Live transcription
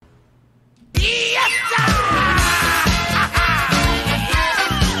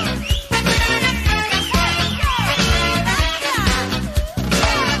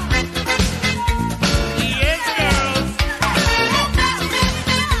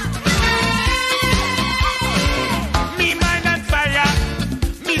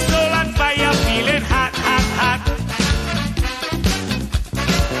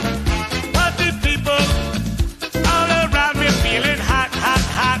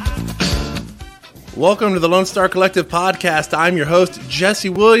Welcome to the Lone Star Collective podcast. I'm your host, Jesse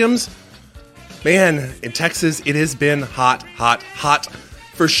Williams. Man, in Texas, it has been hot, hot, hot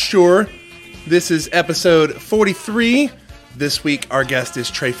for sure. This is episode 43. This week, our guest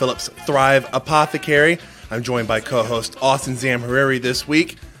is Trey Phillips, Thrive Apothecary. I'm joined by co-host Austin Zamhariri this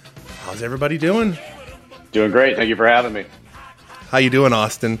week. How's everybody doing? Doing great. Thank you for having me. How you doing,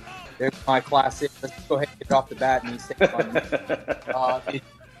 Austin? There's my classic. Let's go ahead and get off the bat and say it's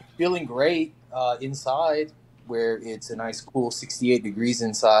feeling great inside, where it's a nice cool 68 degrees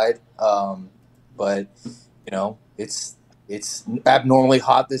inside. But you know, it's abnormally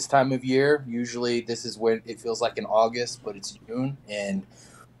hot this time of year. Usually this is when it feels like in August, but it's June and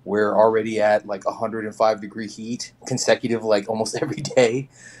we're already at like 105 degree heat consecutive, like almost every day.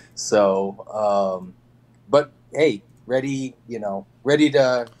 So, but hey, ready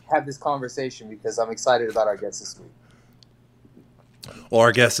to have this conversation because I'm excited about our guest this week. Well,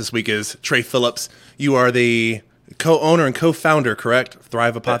 our guest this week is Trey Phillips. You are the co-owner and co-founder, correct?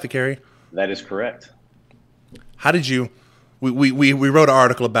 Thrive Apothecary? That is correct. How did you, we wrote an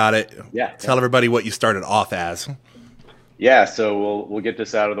article about it. Yeah. Tell everybody what you started off as. Yeah, so we'll get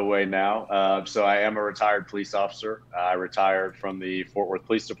this out of the way now. So I am a retired police officer. I retired from the Fort Worth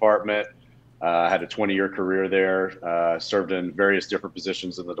Police Department. Had a 20-year career there, served in various different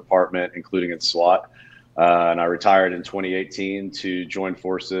positions in the department, including in SWAT. And I retired in 2018 to join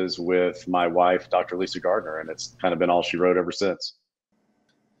forces with my wife, Dr. Lisa Gardner, and it's kind of been all she wrote ever since.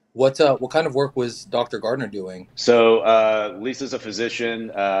 What kind of work was Dr. Gardner doing? So Lisa's a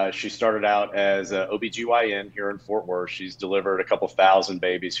physician. She started out as an OBGYN here in Fort Worth. She's delivered a couple thousand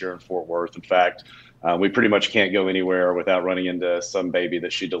babies here in Fort Worth. In fact, we pretty much can't go anywhere without running into some baby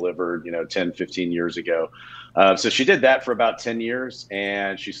that she delivered, 10, 15 years ago. So she did that for about 10 years,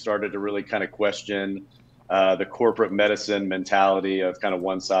 and she started to really kind of question the corporate medicine mentality of kind of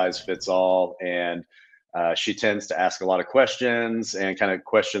one size fits all. And she tends to ask a lot of questions and kind of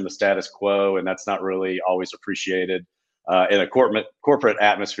question the status quo, and that's not really always appreciated in a corporate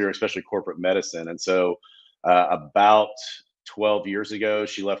atmosphere, especially corporate medicine. And so about 12 years ago,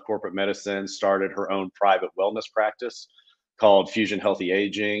 she left corporate medicine, started her own private wellness practice called Fusion Healthy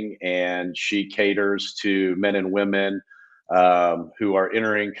Aging, and she caters to men and women who are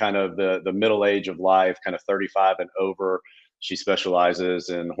entering kind of the middle age of life, kind of 35 and over. She specializes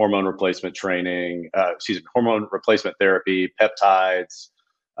in hormone replacement training, hormone replacement therapy, peptides,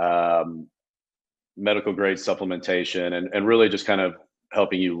 medical grade supplementation, and really just kind of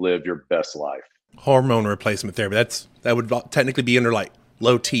helping you live your best life. Hormone replacement therapy. That would technically be under like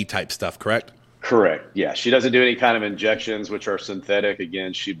low T type stuff, correct? Correct. Yeah. She doesn't do any kind of injections, which are synthetic.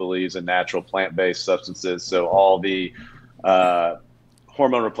 Again, she believes in natural plant-based substances. So all the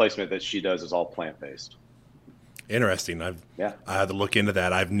hormone replacement that she does is all plant-based. Interesting. I had to look into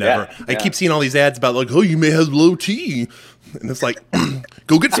that. I keep seeing all these ads about like, oh, you may have low T, and it's like,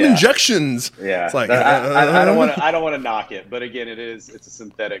 go get some injections. Yeah, it's like I don't want to knock it, but again, it's a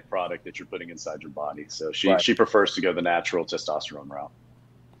synthetic product that you're putting inside your body. So she prefers to go the natural testosterone route.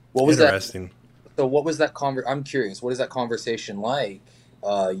 What was interesting? So what was that I'm curious. What is that conversation like?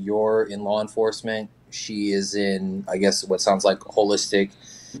 You're in law enforcement. She is in, I guess, what sounds like holistic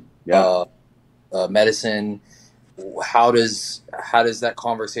medicine. How does that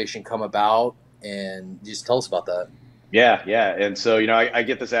conversation come about? And just tell us about that. Yeah. And so, I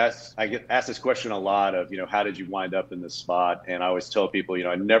get asked this question a lot of, how did you wind up in this spot? And I always tell people,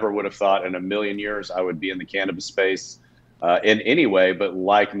 I never would have thought in a million years I would be in the cannabis space in any way. But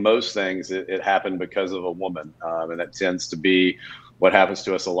like most things, it happened because of a woman. And that tends to be what happens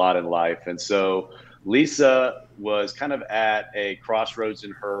to us a lot in life. And so Lisa was kind of at a crossroads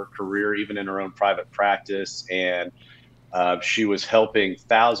in her career, even in her own private practice. And she was helping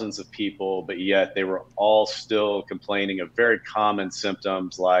thousands of people, but yet they were all still complaining of very common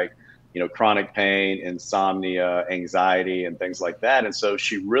symptoms like, chronic pain, insomnia, anxiety, and things like that. And so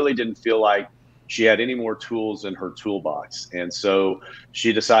she really didn't feel like she had any more tools in her toolbox. And so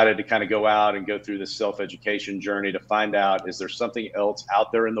she decided to kind of go out and go through this self-education journey to find out, is there something else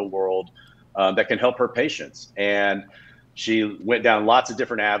out there in the world that can help her patients? And she went down lots of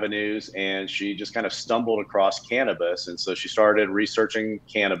different avenues, and she just kind of stumbled across cannabis. And so she started researching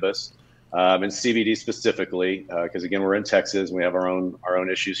cannabis and CBD specifically, because again, we're in Texas and we have our own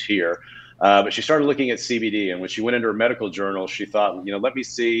issues here. But she started looking at CBD, and when she went into her medical journal, she thought, let me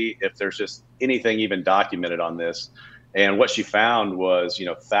see if there's just anything even documented on this. And what she found was,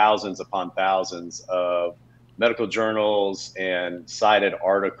 thousands upon thousands of medical journals and cited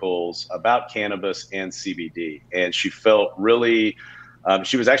articles about cannabis and CBD. And she felt really,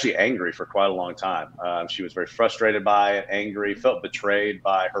 she was actually angry for quite a long time. She was very frustrated by it, angry, felt betrayed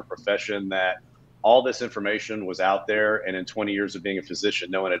by her profession that all this information was out there. And in 20 years of being a physician,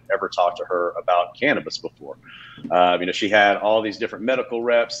 no one had ever talked to her about cannabis before. She had all these different medical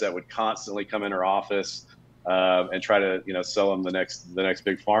reps that would constantly come in her office and try to, sell them the next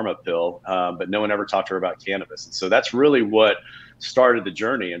big pharma pill. But no one ever talked to her about cannabis. And so that's really what started the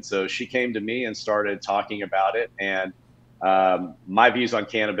journey. And so she came to me and started talking about it. And my views on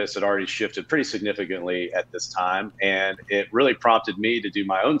cannabis had already shifted pretty significantly at this time. And it really prompted me to do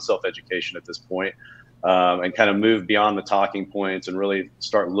my own self-education at this point, and kind of move beyond the talking points and really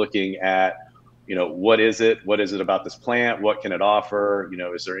start looking at, what is it? What is it about this plant? What can it offer?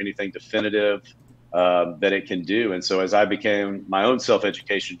 Is there anything definitive that it can do? And so as I became my own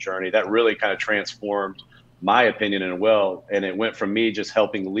self-education journey, that really kind of transformed my opinion and it went from me just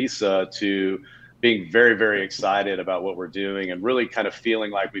helping Lisa to being very, very excited about what we're doing and really kind of feeling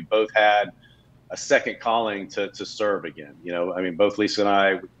like we both had a second calling to serve again. Both Lisa and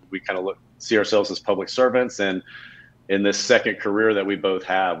I, we kind of see ourselves as public servants, and in this second career that we both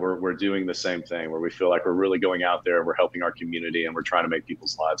have, we're doing the same thing, where we feel like we're really going out there and we're helping our community and we're trying to make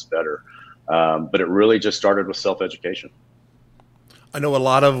people's lives better. But it really just started with self-education. I know a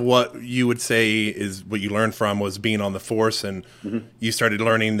lot of what you would say is what you learned from was being on the force, and you started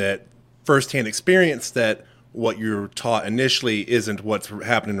learning that firsthand experience that what you're taught initially isn't what's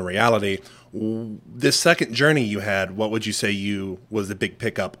happening in reality. This second journey you had, what would you say was the big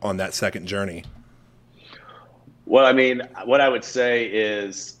pickup on that second journey? Well, what I would say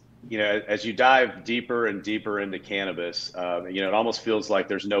is, as you dive deeper and deeper into cannabis, it almost feels like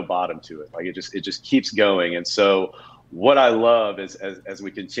there's no bottom to it. Like it just keeps going. And so what I love is as we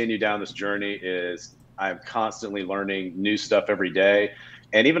continue down this journey is I'm constantly learning new stuff every day.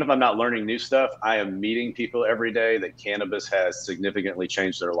 And even if I'm not learning new stuff, I am meeting people every day that cannabis has significantly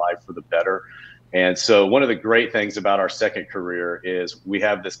changed their life for the better. And so one of the great things about our second career is we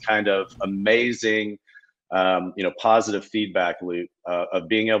have this kind of amazing, positive feedback loop of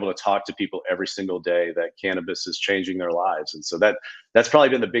being able to talk to people every single day that cannabis is changing their lives. And so that's probably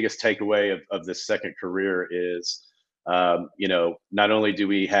been the biggest takeaway of this second career is, not only do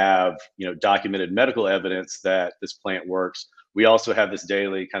we have, documented medical evidence that this plant works, we also have this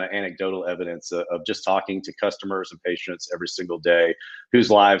daily kind of anecdotal evidence of just talking to customers and patients every single day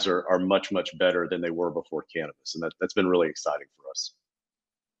whose lives are much, much better than they were before cannabis. And that's been really exciting for us.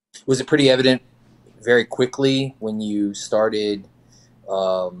 Was it pretty evident very quickly when you started,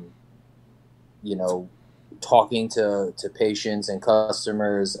 talking to patients and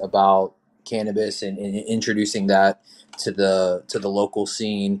customers about cannabis and introducing that to the local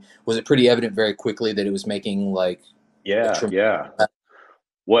scene? Was it pretty evident very quickly that it was making Yeah.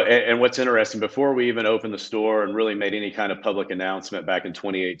 What's interesting, before we even opened the store and really made any kind of public announcement back in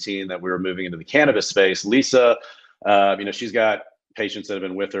 2018 that we were moving into the cannabis space, Lisa, she's got patients that have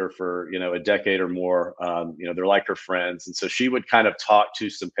been with her for, a decade or more. They're like her friends. And so she would kind of talk to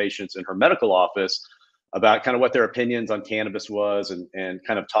some patients in her medical office about kind of what their opinions on cannabis was and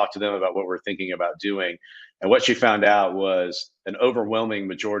kind of talk to them about what we're thinking about doing. And what she found out was an overwhelming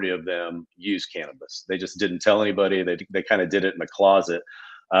majority of them use cannabis. They just didn't tell anybody. They kind of did it in the closet.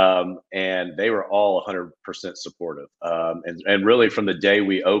 And they were all 100% supportive. And really from the day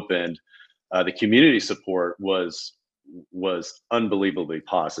we opened, the community support was unbelievably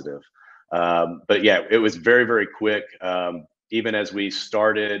positive. But yeah, it was very, very quick. Even as we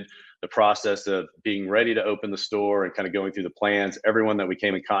started the process of being ready to open the store and kind of going through the plans, everyone that we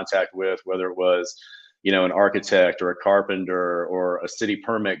came in contact with, whether it was, an architect or a carpenter or a city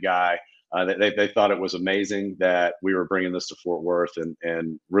permit guy, they thought it was amazing that we were bringing this to Fort Worth.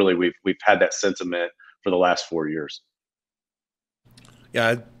 And really, we've had that sentiment for the last 4 years.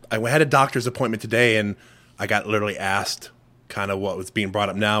 Yeah, I had a doctor's appointment today, and I got literally asked kind of what was being brought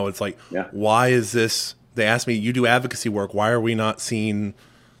up now. It's like, Why is this? They asked me, you do advocacy work. Why are we not seeing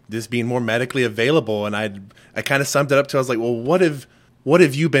this being more medically available? And I kind of summed it up to, I was like, well, what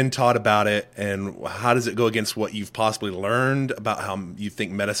have you been taught about it, and how does it go against what you've possibly learned about how you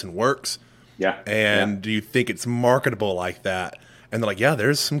think medicine works? Do you think it's marketable like that? And they're like,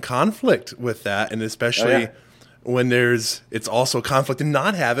 there's some conflict with that. And especially when it's also a conflict to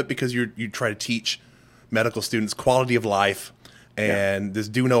not have it, because you try to teach medical students quality of life and this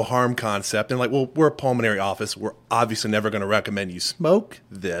do no harm concept. And like, well, we're a pulmonary office. We're obviously never going to recommend you smoke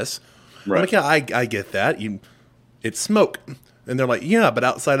this. Right. I'm like, I get that. It's smoke. And they're like, but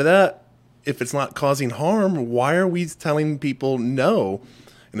outside of that, if it's not causing harm, why are we telling people no?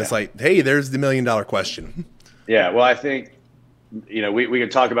 And it's like, hey, there's the $1 million question. Yeah. Well, I think, we can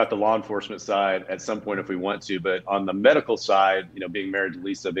talk about the law enforcement side at some point if we want to, but on the medical side, being married to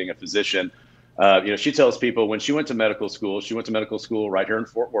Lisa, being a physician, she tells people when she went to medical school right here in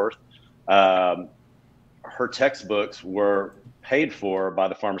Fort Worth. her textbooks were paid for by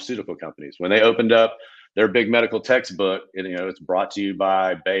the pharmaceutical companies. When they opened up their big medical textbook, and, it's brought to you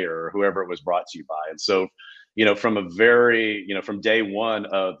by Bayer or whoever it was brought to you by. And so, from from day one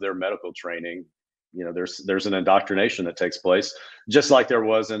of their medical training, there's an indoctrination that takes place, just like there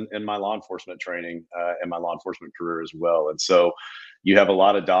was in my law enforcement training and my law enforcement career as well. And so you have a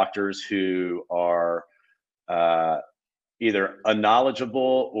lot of doctors who are either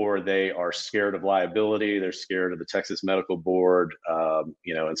unknowledgeable or they are scared of liability. They're scared of the Texas Medical Board,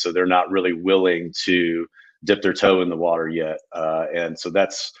 and so they're not really willing to dip their toe in the water yet. And so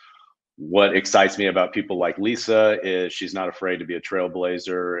that's what excites me about people like Lisa, is she's not afraid to be a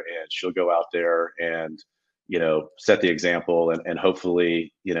trailblazer, and she'll go out there and, set the example. And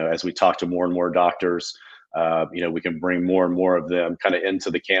hopefully, as we talk to more and more doctors, we can bring more and more of them kind of into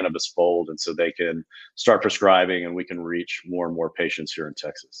the cannabis fold, and so they can start prescribing and we can reach more and more patients here in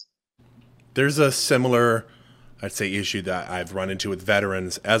Texas. There's a similar, I'd say, issue that I've run into with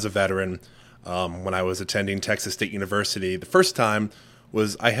veterans. As a veteran, when I was attending Texas State University, the first time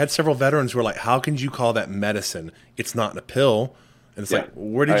was I had several veterans who were like, how can you call that medicine? It's not in a pill. And it's like,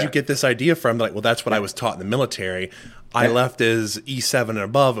 where did you get this idea from? Like, well, that's what I was taught in the military. I left as E7 and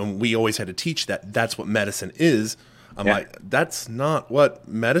above, and we always had to teach that that's what medicine is. I'm like, that's not what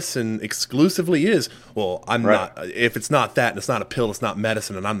medicine exclusively is. Well, I'm not, if it's not that and it's not a pill, it's not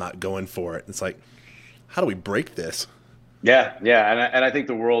medicine, and I'm not going for it. It's like, how do we break this? Yeah. And I think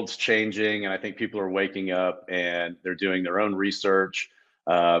the world's changing, and I think people are waking up and they're doing their own research.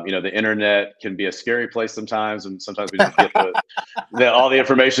 The internet can be a scary place sometimes, and sometimes we don't get all the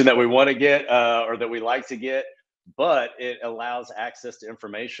information that we want to get or that we like to get. But it allows access to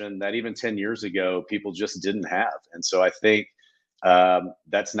information that even 10 years ago, people just didn't have. And so I think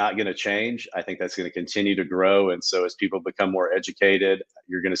that's not going to change. I think that's going to continue to grow. And so as people become more educated,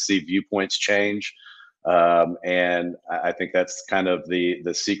 you're going to see viewpoints change. And I think that's kind of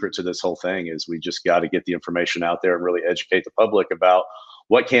the secret to this whole thing, is we just got to get the information out there and really educate the public about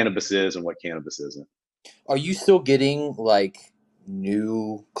what cannabis is and what cannabis isn't. Are you still getting like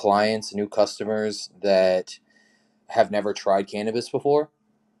new clients, new customers that have never tried cannabis before?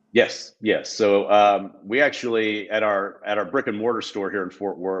 Yes. So we actually, at our brick and mortar store here in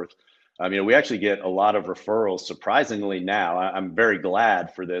Fort Worth, we actually get a lot of referrals, surprisingly now. I'm very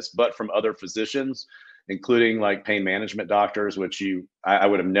glad for this, but from other physicians, including like pain management doctors, which I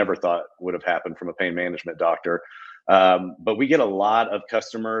would have never thought would have happened from a pain management doctor. But we get a lot of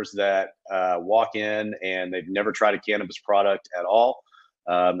customers that walk in and they've never tried a cannabis product at all.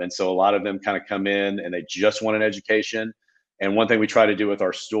 And so a lot of them kind of come in and they just want an education. And one thing we try to do with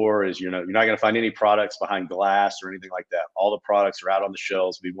our store is, you're not going to find any products behind glass or anything like that. All the products are out on the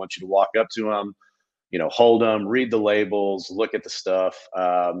shelves. We want you to walk up to them, hold them, read the labels, look at the stuff.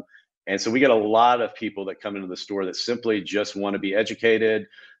 And so we get a lot of people that come into the store that simply just want to be educated.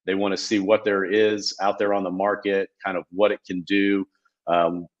 They want to see what there is out there on the market, kind of what it can do,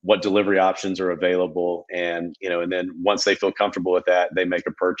 what delivery options are available. And, and then once they feel comfortable with that, they make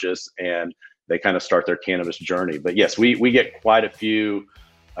a purchase and they kind of start their cannabis journey. But yes, we get quite a few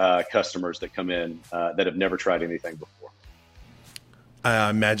customers that come in that have never tried anything before.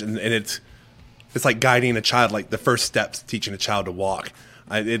 I imagine, and it's like guiding a child, like the first steps teaching a child to walk.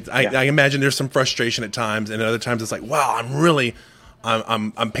 I imagine there's some frustration at times, and at other times it's like, wow,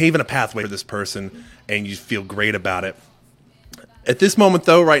 I'm paving a pathway for this person, and you feel great about it. At this moment,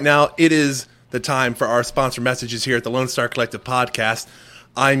 though, right now, it is the time for our sponsor messages here at the Lone Star Collective Podcast.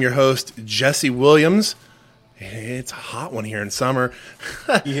 I'm your host, Jesse Williams. It's a hot one here in summer.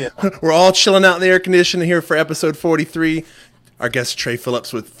 Yeah. We're all chilling out in the air conditioning here for episode 43. Our guest, Trey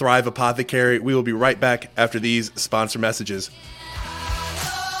Phillips with Thrive Apothecary. We will be right back after these sponsor messages.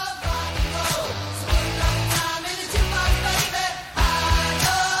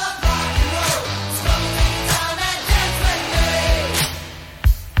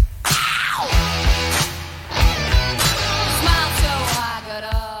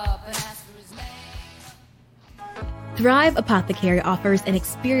 Thrive Apothecary offers an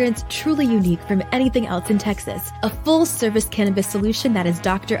experience truly unique from anything else in Texas. A full-service cannabis solution that is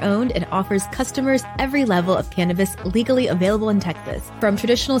doctor-owned and offers customers every level of cannabis legally available in Texas. From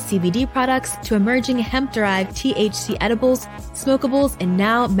traditional CBD products to emerging hemp-derived THC edibles, smokables, and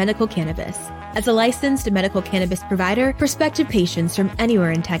now medical cannabis. As a licensed medical cannabis provider, prospective patients from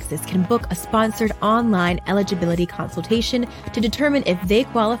anywhere in Texas can book a sponsored online eligibility consultation to determine if they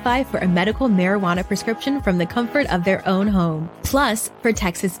qualify for a medical marijuana prescription from the comfort of their own home. Plus, for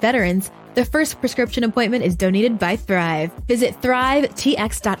Texas veterans, the first prescription appointment is donated by Thrive. Visit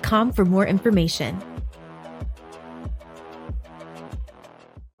thrivetx.com for more information.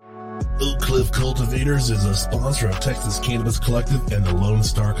 The Cliff Cultivators is a sponsor of Texas Cannabis Collective and the Lone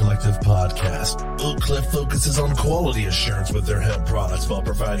Star Collective podcast. Oak Cliff focuses on quality assurance with their hemp products while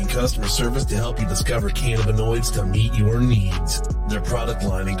providing customer service to help you discover cannabinoids to meet your needs. Their product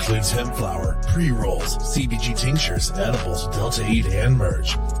line includes hemp flower, pre-rolls, CBG tinctures, edibles, Delta 8, and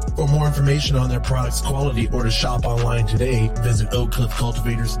merch. For more information on their products' quality or to shop online today, visit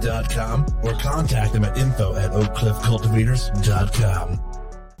oakcliffcultivators.com or contact them at info@oakcliffcultivators.com.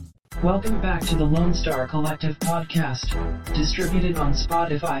 Welcome back to the Lone Star Collective podcast, distributed on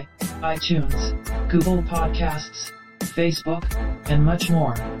Spotify, iTunes, Google Podcasts, Facebook, and much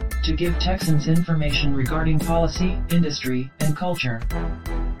more, to give Texans information regarding policy, industry, and culture.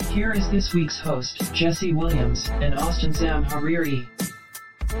 Here is this week's host, Jesse Williams and Austin Sam Hariri.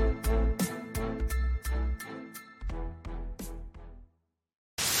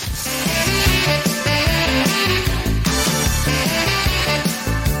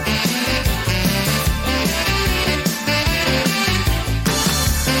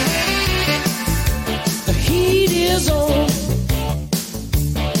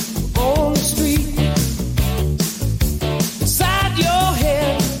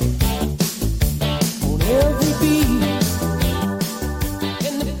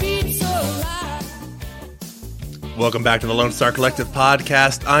 Welcome back to the Lone Star Collective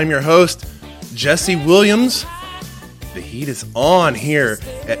podcast. I'm your host, Jesse Williams. The heat is on here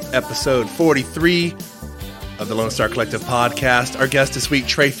at episode 43 of the Lone Star Collective podcast. Our guest this week,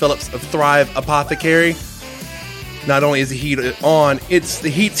 Trey Phillips of Thrive Apothecary. Not only is the heat on, the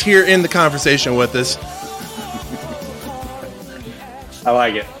heat's here in the conversation with us. I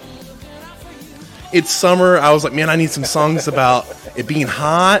like it. It's summer. I was like, man, I need some songs about it being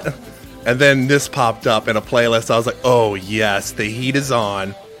hot. And then this popped up in a playlist. I was like, oh, yes, the heat is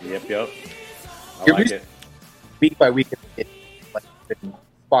on. Yep. I like it. Week by week, it's been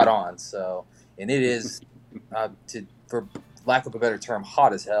spot on. So, and it is, for lack of a better term,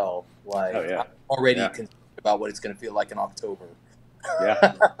 hot as hell. Like, I'm already concerned about what it's going to feel like in October.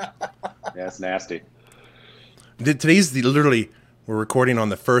 Yeah. Yeah, it's nasty. Today's we're recording on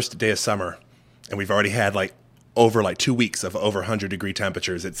the first day of summer, and we've already had over 2 weeks of over 100-degree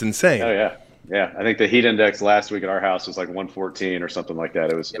temperatures. It's insane. Oh yeah. I think the heat index last week at our house was like 114 or something like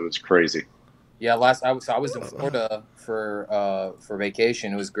that. It was crazy. Yeah, I was in Florida for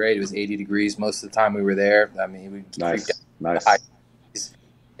vacation. It was great. It was 80 degrees most of the time we were there. I mean, we nice.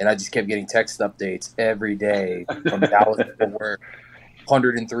 And I just kept getting text updates every day from Dallas to work.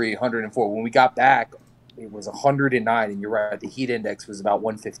 103, 104. When we got back, it was 109, and you're right. The heat index was about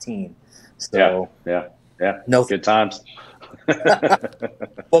 115. So yeah. No good times.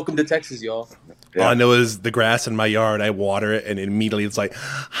 Welcome to Texas, y'all. Yeah. All I know is the grass in my yard, I water it, and immediately it's like,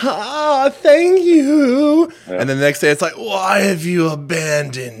 thank you. Yep. And then the next day it's like, why have you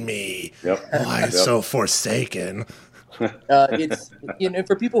abandoned me? Yep. Why so forsaken? It's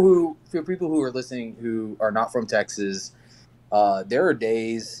for people who are listening who are not from Texas, there are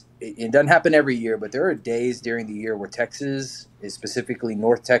days. It doesn't happen every year, but there are days during the year where Texas, specifically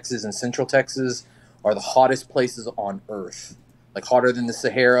North Texas and Central Texas, are the hottest places on earth, like hotter than the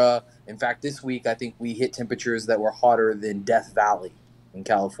Sahara. In fact, this week, I think we hit temperatures that were hotter than Death Valley in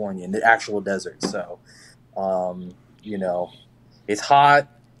California, in the actual desert. So, it's hot.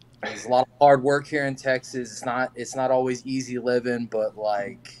 There's a lot of hard work here in Texas. It's not always easy living, but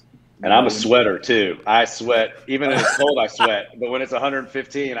and I'm a sweater too. I sweat. Even when it's cold, I sweat. But when it's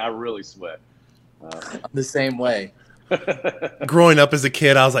 115, I really sweat. I'm the same way. Growing up as a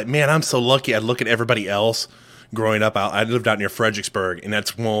kid, I was like, man, I'm so lucky. I'd look at everybody else. Growing up, I lived out near Fredericksburg, and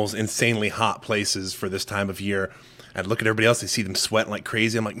that's one of those insanely hot places for this time of year. I'd look at everybody else, I see them sweating like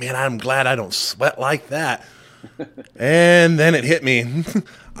crazy. I'm like, man, I'm glad I don't sweat like that. And then it hit me.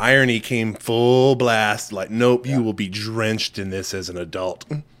 Irony came full blast. Like, nope, you will be drenched in this as an adult.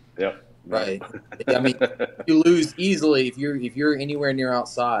 Yep. Right. I mean, you lose easily if you're anywhere near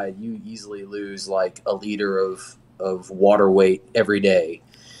outside. You easily lose like a liter of water weight every day.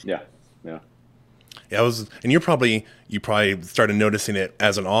 Yeah. Yeah, and you probably started noticing it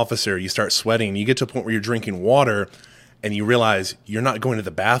as an officer. You start sweating. You get to a point where you're drinking water, and you realize you're not going to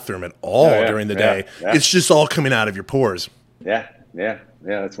the bathroom at all during the day. Yeah. It's just all coming out of your pores. Yeah.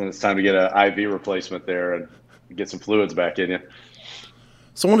 That's when it's time to get an IV replacement there and get some fluids back in you.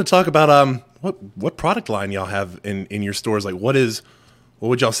 So I want to talk about what product line y'all have in your stores. Like, what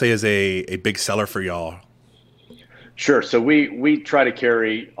would y'all say is a big seller for y'all? Sure. So we try to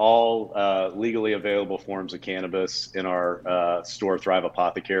carry all legally available forms of cannabis in our store, Thrive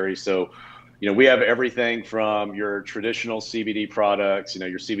Apothecary. So, we have everything from your traditional CBD products,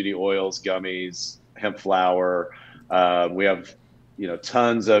 your CBD oils, gummies, hemp flower. We have,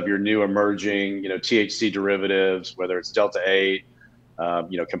 tons of your new emerging, THC derivatives, whether it's Delta 8,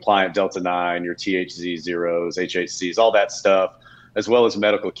 compliant Delta 9, your THC zeros, HHCs, all that stuff, as well as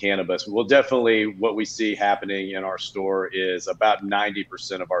medical cannabis. Well, definitely what we see happening in our store is about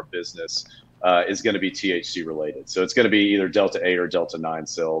 90% of our business is going to be THC related. So it's going to be either Delta 8 or Delta 9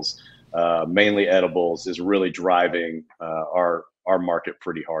 sales. Mainly edibles is really driving our market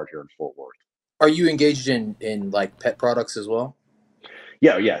pretty hard here in Fort Worth. Are you engaged in like pet products as well?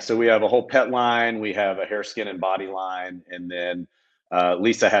 Yeah. So we have a whole pet line. We have a hair, skin, and body line. And then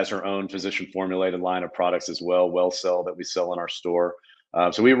Lisa has her own physician formulated line of products as well, WellCell, that we sell in our store.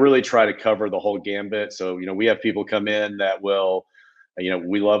 So we really try to cover the whole gambit. So, we have people come in that will,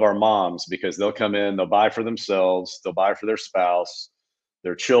 we love our moms because they'll come in, they'll buy for themselves, they'll buy for their spouse,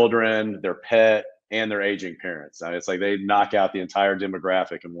 their children, their pet, and their aging parents. It's like they knock out the entire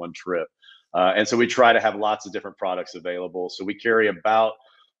demographic in one trip. And so we try to have lots of different products available. So we carry about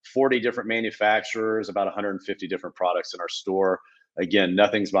 40 different manufacturers, about 150 different products in our store. Again,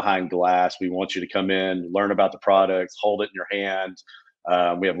 nothing's behind glass. We want you to come in, learn about the products, hold it in your hand.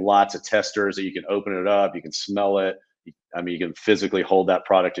 We have lots of testers that you can open it up, you can smell it. You can physically hold that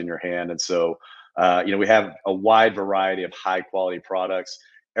product in your hand. And so, we have a wide variety of high quality products.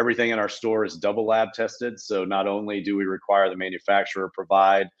 Everything in our store is double lab tested. So not only do we require the manufacturer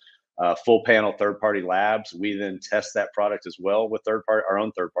provide full panel third-party labs, we then test that product as well with our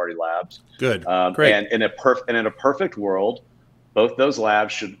own third-party labs. Good, great. And in a perfect world, both those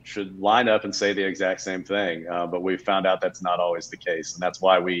labs should line up and say the exact same thing. But we've found out that's not always the case, and that's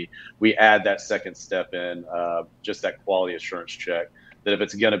why we add that second step in, just that quality assurance check, that if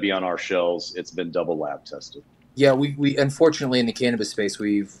it's going to be on our shelves, it's been double lab tested. Yeah, we unfortunately in the cannabis space,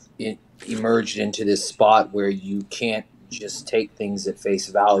 we've emerged into this spot where you can't just take things at face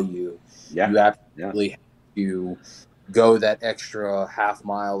value. Yeah. You absolutely have to go that extra half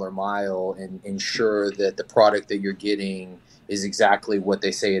mile or mile and ensure that the product that you're getting is exactly what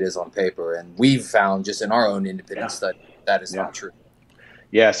they say it is on paper. And we've found just in our own independent study that is not true.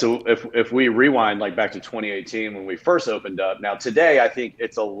 Yeah. So if we rewind back to 2018 when we first opened up, now today I think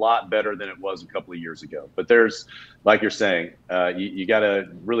it's a lot better than it was a couple of years ago. But there's, like you're saying, you got to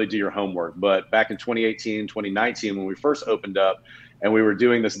really do your homework. But back in 2018, 2019, when we first opened up and we were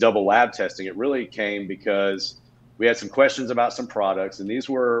doing this double lab testing, it really came because we had some questions about some products, and these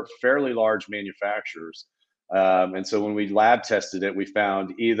were fairly large manufacturers. And so when we lab tested it, we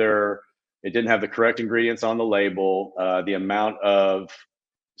found either it didn't have the correct ingredients on the label, the amount of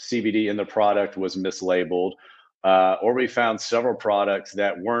CBD in the product was mislabeled, or we found several products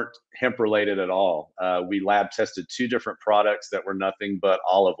that weren't hemp related at all. We lab tested 2 different products that were nothing but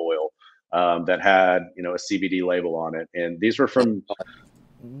olive oil that had a CBD label on it, and these were from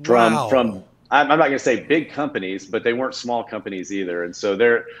I'm not going to say big companies, but they weren't small companies either. And so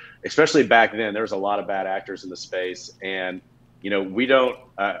especially back then, there was a lot of bad actors in the space. And, we don't,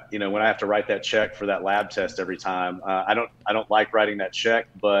 when I have to write that check for that lab test every time, I don't like writing that check,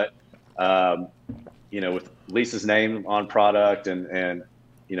 but, with Lisa's name on product and,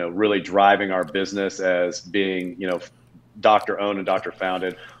 really driving our business as being, doctor owned and doctor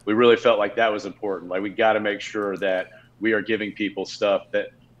founded, we really felt like that was important. Like, we got to make sure that we are giving people stuff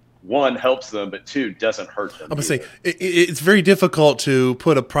that, 1, helps them, but 2, doesn't hurt them. I'm going to say, it's very difficult to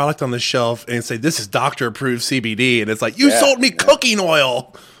put a product on the shelf and say, this is doctor approved CBD. And it's like, you sold me cooking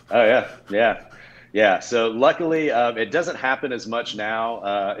oil. Oh, yeah. So luckily, it doesn't happen as much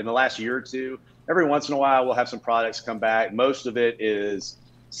now. In the last year or 2, every once in a while, we'll have some products come back. Most of it is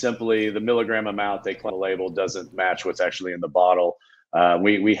simply the milligram amount they claim on the label doesn't match what's actually in the bottle.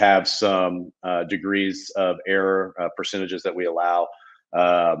 We have some degrees of error percentages that we allow.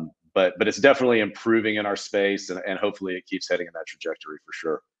 But it's definitely improving in our space, and hopefully it keeps heading in that trajectory for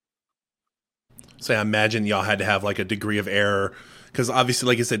sure. So I imagine y'all had to have a degree of error, because obviously,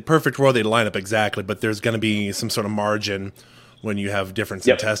 like you said, perfect world, they line up exactly, but there's going to be some sort of margin when you have difference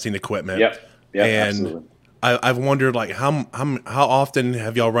in testing equipment. Yep, and absolutely. I've wondered how often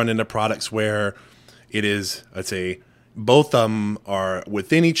have y'all run into products where it is, I'd say, both of them are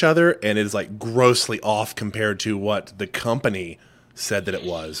within each other and it is grossly off compared to what the company said that it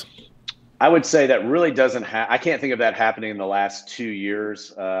was? I would say that really doesn't I can't think of that happening in the last 2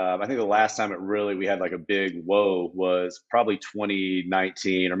 years. I think the last time we had a big whoa was probably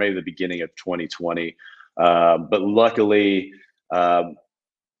 2019 or maybe the beginning of 2020. But luckily, a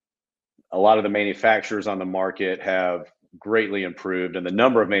lot of the manufacturers on the market have greatly improved, and the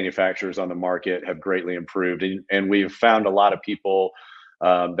number of manufacturers on the market have greatly improved. And we've found a lot of people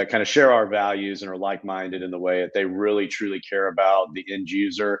that kind of share our values and are like-minded in the way that they really truly care about the end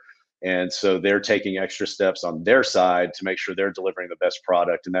user. And so they're taking extra steps on their side to make sure they're delivering the best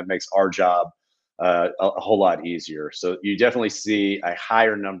product. And that makes our job a whole lot easier. So you definitely see a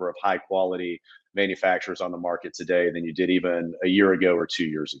higher number of high quality manufacturers on the market today than you did even a year ago or 2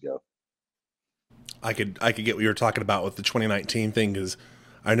 years ago. I could get what you were talking about with the 2019 thing, because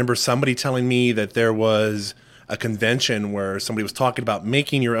I remember somebody telling me that there was a convention where somebody was talking about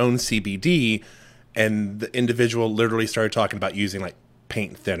making your own CBD, and the individual literally started talking about using like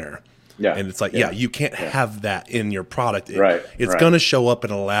paint thinner. Yeah. And it's like, you can't have that in your product. It's right. going to show up in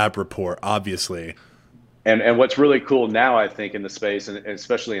a lab report, obviously. And what's really cool now, I think, in the space, and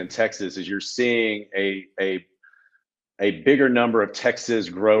especially in Texas, is you're seeing a bigger number of Texas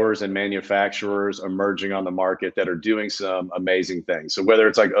growers and manufacturers emerging on the market that are doing some amazing things. So whether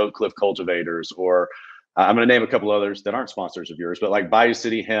it's like Oak Cliff Cultivators, or I'm going to name a couple others that aren't sponsors of yours, but like Bayou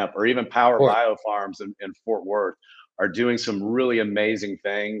City Hemp, or even Power Biofarms in Fort Worth, are doing some really amazing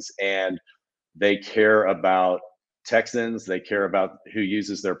things, and they care about Texans. They care about who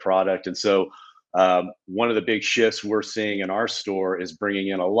uses their product. And so one of the big shifts we're seeing in our store is bringing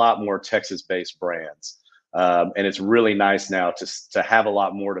in a lot more Texas-based brands. And it's really nice now to have a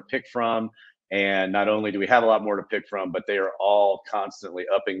lot more to pick from. And not only do we have a lot more to pick from, but they are all constantly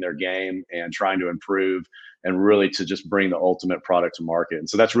upping their game and trying to improve and really to just bring the ultimate product to market. And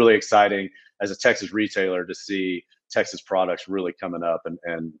so that's really exciting as a Texas retailer to see Texas products really coming up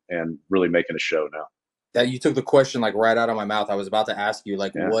and really making a show now. That you took the question like right out of my mouth. I was about to ask you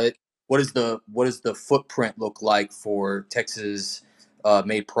like what is the footprint look like for Texas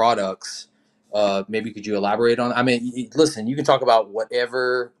made products? Maybe could you elaborate on? I mean, listen, you can talk about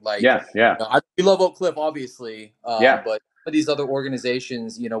whatever. Like, we love Oak Cliff, obviously. But some of these other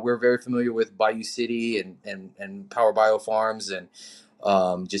organizations, we're very familiar with Bayou City and Power Biofarms, and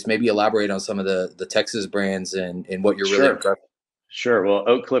just maybe elaborate on some of the Texas brands and what you're really impressed with. Sure. Well,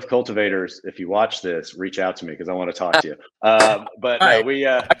 Oak Cliff Cultivators, if you watch this, reach out to me because I want to talk to you. But right. No, we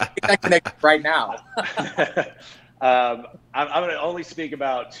I can connect right now. I'm going to only speak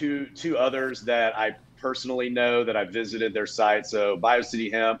about two others that I personally know that I visited their site. So Bayou City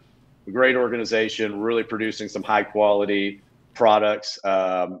Hemp, a great organization, really producing some high quality products.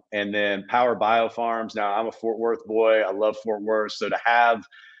 And then Power Biofarms. Now, I'm a Fort Worth boy. I love Fort Worth. So to have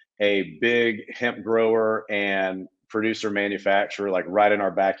a big hemp grower and producer manufacturer like right in our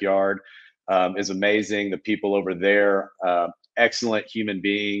backyard is amazing. The people over there, excellent human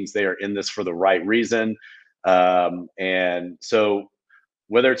beings. They are in this for the right reason. And so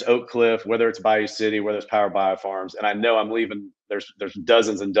whether it's Oak Cliff, whether it's Bayou City, whether it's Power Biofarms, and I know I'm leaving, there's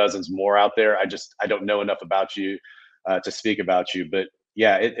dozens and dozens more out there. I don't know enough about you to speak about you, but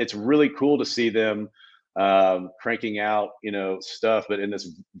yeah, it's really cool to see them cranking out, stuff, but in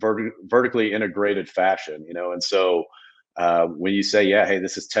this vertically integrated fashion, and so when you say, hey,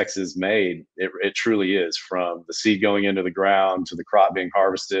 this is Texas made, it truly is, from the seed going into the ground to the crop being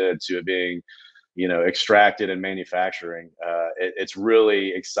harvested to it being, extracted and manufacturing. It's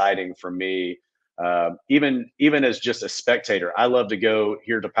really exciting for me. Even as just a spectator, I love to go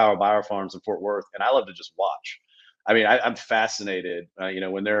here to Power Biofarms in Fort Worth, and I love to just watch. I mean, I'm fascinated,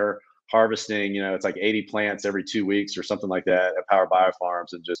 when they're harvesting, it's like 80 plants every 2 weeks or something like that at Power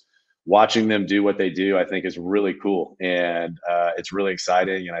Biofarms, and just watching them do what they do, I think is really cool. And it's really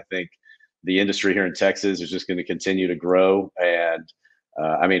exciting. And I think the industry here in Texas is just going to continue to grow. And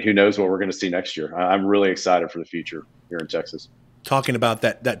I mean, who knows what we're going to see next year. I'm really excited for the future here in Texas. Talking about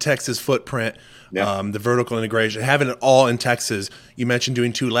that Texas footprint, the vertical integration, having it all in Texas. You mentioned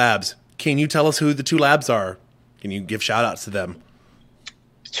doing 2 labs. Can you tell us who the 2 labs are? Can you give shout outs to them?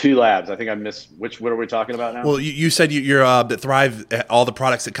 2 labs. I think I missed what are we talking about now? Well, you said you're that Thrive, all the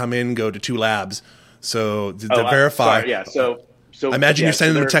products that come in go to 2 labs. So to verify. So I imagine you're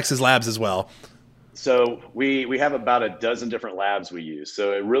sending them to Texas labs as well. So we have about a dozen different labs we use.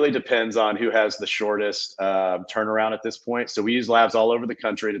 So it really depends on who has the shortest turnaround at this point. So we use labs all over the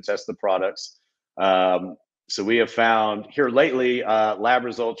country to test the products. So we have found here lately, lab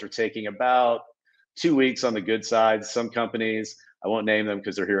results are taking about 2 weeks on the good side. Some companies, I won't name them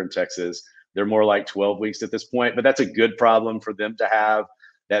because they're here in Texas, they're more like 12 weeks at this point, but that's a good problem for them to have.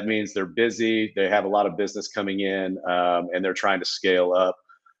 That means they're busy, they have a lot of business coming in, and they're trying to scale up.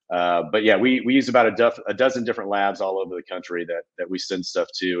 But yeah, we use about a dozen different labs all over the country that we send stuff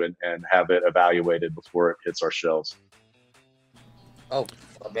to and have it evaluated before it hits our shelves. Oh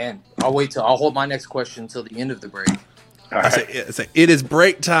man, I'll hold my next question until the end of the break. It is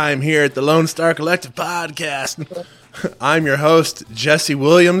break time here at the Lone Star Collective Podcast. I'm your host, Jesse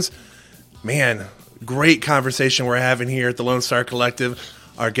Williams. Man, great conversation we're having here at the Lone Star Collective.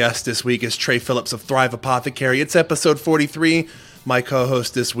 Our guest this week is Trey Phillips of Thrive Apothecary. It's episode 43. My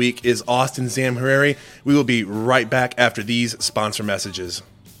co-host this week is Austin Zamhariri. We will be right back after these sponsor messages.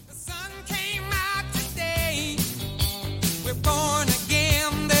 The sun came out today. We're born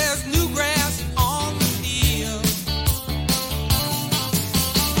again. There's new grass on the field.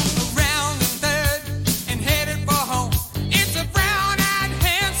 Around the third and headed for home. It's a brown-eyed,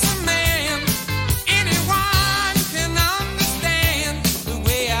 handsome man. Anyone can understand the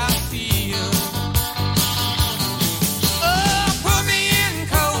way I feel. Oh, put me in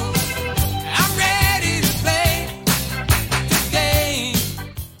cold. I'm ready to play today.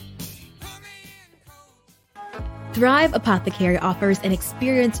 Put me in cold. Thrive Apothecary offers an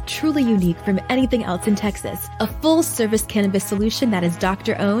experience truly unique from anything else in Texas. A full-service cannabis solution that is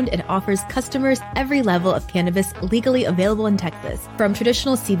doctor-owned and offers customers every level of cannabis legally available in Texas. From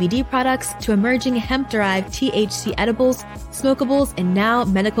traditional CBD products to emerging hemp-derived THC edibles, smokables, and now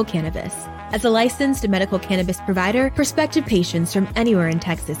medical cannabis. As a licensed medical cannabis provider, prospective patients from anywhere in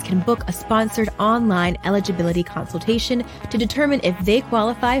Texas can book a sponsored online eligibility consultation to determine if they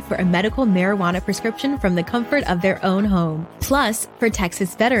qualify for a medical marijuana prescription from the comfort of their own home. Plus, for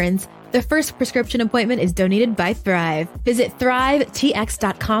Texas veterans, the first prescription appointment is donated by Thrive. Visit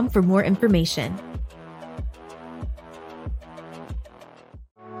thrivetx.com for more information.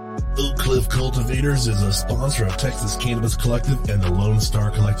 Oak Cliff Cultivators is a sponsor of Texas Cannabis Collective and the Lone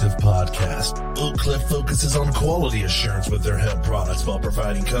Star Collective podcast. Oak Cliff focuses on quality assurance with their hemp products while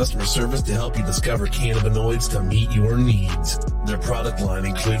providing customer service to help you discover cannabinoids to meet your needs. Their product line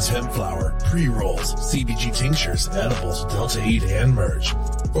includes hemp flower, pre-rolls, CBG tinctures, edibles, Delta 8, and merch.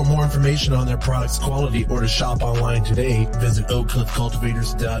 For more information on their products' quality or to shop online today, visit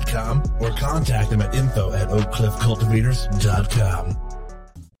oakcliffcultivators.com or contact them at info@oakcliffcultivators.com.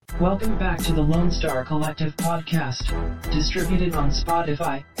 Welcome back to the Lone Star Collective podcast, distributed on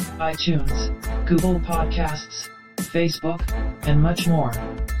Spotify, iTunes, Google Podcasts, Facebook, and much more,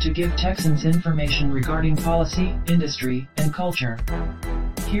 to give Texans information regarding policy, industry, and culture.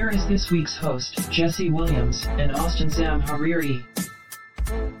 Here is this week's host, Jesse Williams and Austin Zamhariri.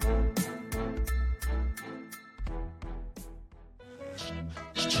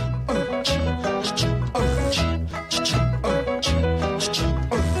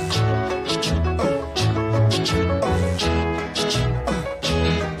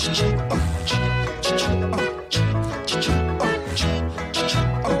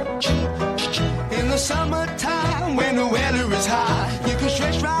 In the summertime, when the weather is high, you can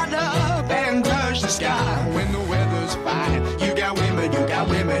stretch right up and touch the sky. When the weather's fine, you got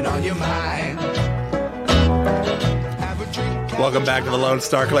women on your mind. Have a drink. Welcome back to the Lone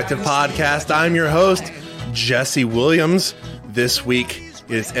Star Collective podcast. I'm your host, Jesse Williams. This week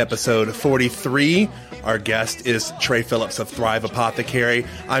is episode 43. Our guest is Trey Phillips of Thrive Apothecary.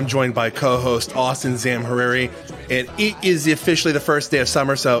 I'm joined by co-host Austin Zamhariri, and it is officially the first day of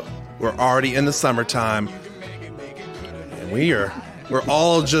summer, so we're already in the summertime. And we're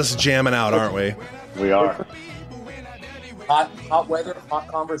all just jamming out, aren't we? We are. Hot weather, hot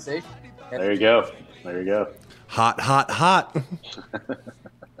conversation. There you go. There you go. Hot, hot, hot.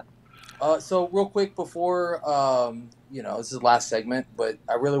 So real quick before, this is the last segment, but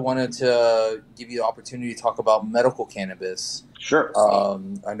I really wanted to give you the opportunity to talk about medical cannabis. Sure.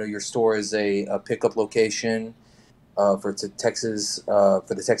 I know your store is a pickup location for the Texas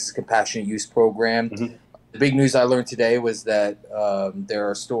Compassionate Use Program. Mm-hmm. The big news I learned today was that there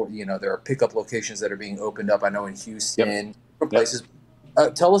are pickup locations that are being opened up. I know in Houston, different places.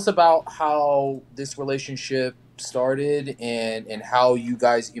 Tell us about how this relationship started and how you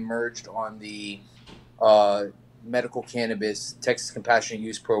guys emerged on the medical cannabis Texas Compassionate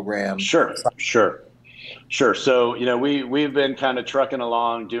Use Program. Sure. So, we've been kind of trucking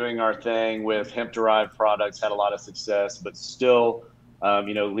along, doing our thing with hemp-derived products, had a lot of success, but still,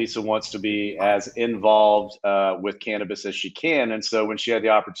 Lisa wants to be as involved with cannabis as she can. And so when she had the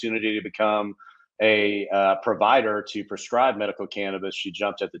opportunity to become a provider to prescribe medical cannabis, she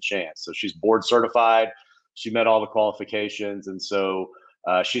jumped at the chance. So she's board certified. She met all the qualifications. And so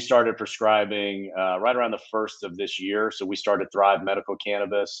she started prescribing right around the first of this year. So we started Thrive Medical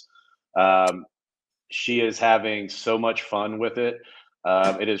Cannabis. She is having so much fun with it.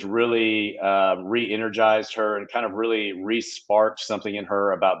 It has really re-energized her and kind of really re-sparked something in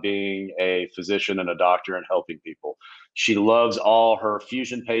her about being a physician and a doctor and helping people. She loves all her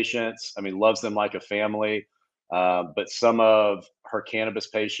fusion patients. Loves them like a family. But some of her cannabis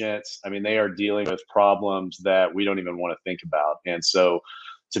patients, they are dealing with problems that we don't even want to think about. And so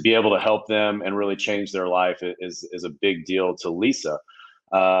to be able to help them and really change their life is a big deal to Lisa.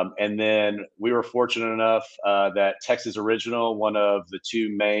 And then we were fortunate enough that Texas Original, one of the two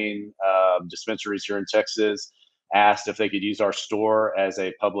main dispensaries here in Texas, asked if they could use our store as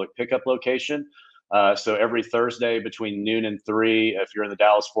a public pickup location. So every Thursday between noon and 3, if you're in the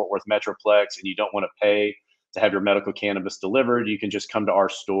Dallas-Fort Worth Metroplex and you don't want to pay to have your medical cannabis delivered, you can just come to our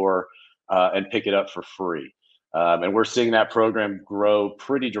store and pick it up for free. And we're seeing that program grow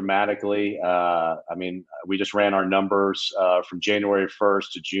pretty dramatically. We just ran our numbers from January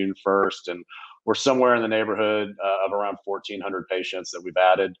 1st to June 1st, and we're somewhere in the neighborhood of around 1,400 patients that we've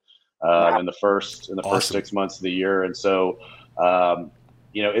added in the first Awesome. 6 months of the year. And so,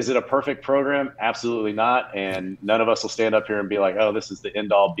 is it a perfect program? Absolutely not. And none of us will stand up here and be like, oh, this is the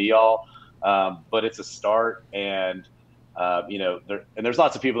end all be all. But it's a start. And, there's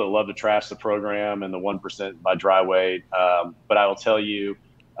lots of people that love to trash the program and the 1% by dry weight. But I will tell you,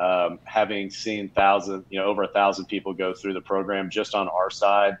 having seen over 1,000 people go through the program just on our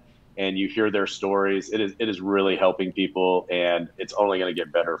side, and you hear their stories, it is really helping people, and it's only going to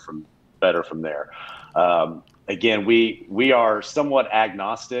get better from there. Again, we are somewhat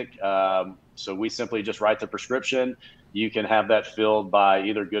agnostic, so we simply just write the prescription. You can have that filled by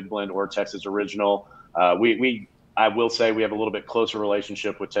either Good Blend or Texas Original. I will say we have a little bit closer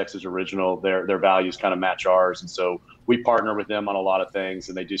relationship with Texas Original. Their values kind of match ours, and so we partner with them on a lot of things,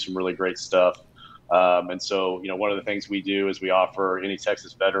 and they do some really great stuff. And so, one of the things we do is we offer any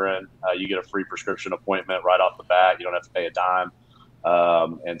Texas veteran, you get a free prescription appointment right off the bat. You don't have to pay a dime.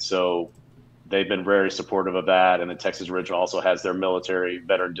 And so they've been very supportive of that. And then Texas Original also has their military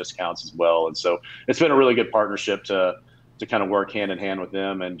veteran discounts as well. And so it's been a really good partnership to kind of work hand in hand with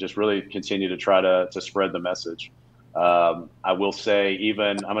them and just really continue to try to spread the message. I will say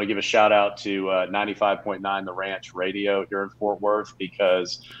I'm going to give a shout out to 95.9 The Ranch Radio here in Fort Worth,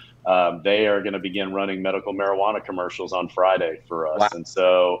 because they are going to begin running medical marijuana commercials on Friday for us. Wow. And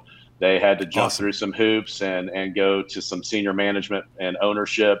so they had to jump through some hoops and go to some senior management and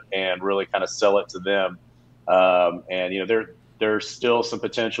ownership and really kind of sell it to them. There's still some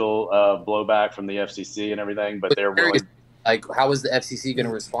potential blowback from the FCC and everything, but they're willing. Like, how is the FCC going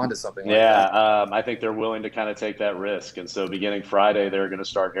to respond to something like that? I think they're willing to kind of take that risk. And so beginning Friday, they're going to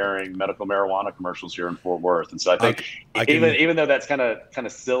start airing medical marijuana commercials here in Fort Worth. And so I think even though that's kind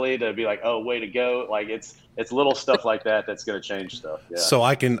of silly to be like, oh, way to go, like it's little stuff like that's going to change stuff. Yeah. So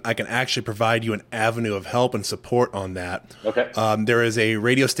I can actually provide you an avenue of help and support on that. Okay. There is a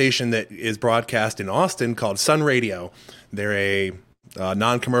radio station that is broadcast in Austin called Sun Radio. They're a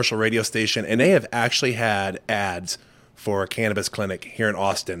non-commercial radio station, and they have actually had ads for a cannabis clinic here in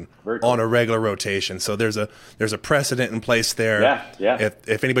Austin on a regular rotation. So there's a precedent in place there. Yeah.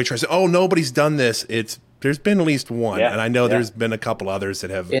 If anybody tries to, nobody's done this, there's been at least one. Yeah. And I know there's been a couple others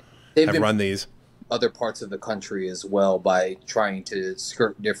that have run these. Other parts of the country as well by trying to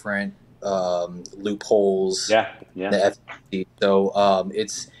skirt different loopholes. Yeah. The FCC. So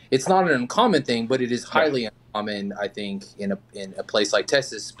it's not an uncommon thing, but it is highly uncommon, I think, in a place like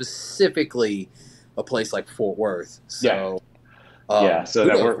Texas, specifically a place like Fort Worth. So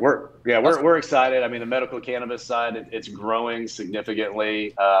we're excited. I mean, the medical cannabis side, it's growing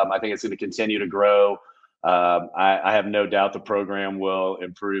significantly. I think it's going to continue to grow. I have no doubt the program will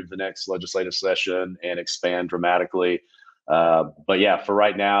improve the next legislative session and expand dramatically. But yeah, for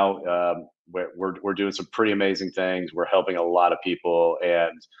right now, we're doing some pretty amazing things. We're helping a lot of people,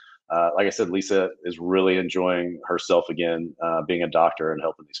 and like I said, Lisa is really enjoying herself again, being a doctor and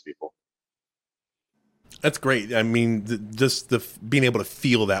helping these people. That's great. I mean, just the being able to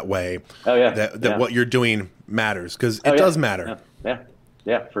feel that way. Oh yeah. That what you're doing matters, because it does matter.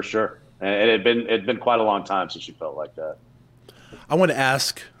 Yeah, for sure. And it'd been quite a long time since you felt like that. I want to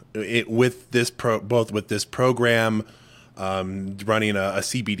ask, with this both with this program, running a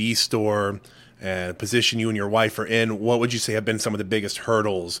CBD store, and position you and your wife are in, what would you say have been some of the biggest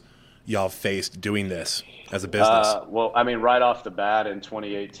hurdles y'all faced doing this as a business? Well, I mean, right off the bat in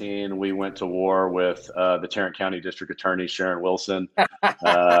 2018, we went to war with the Tarrant County District Attorney, Sharon Wilson.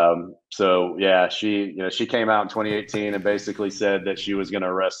 So yeah, she came out in 2018 and basically said that she was going to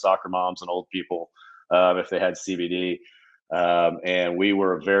arrest soccer moms and old people if they had CBD. And we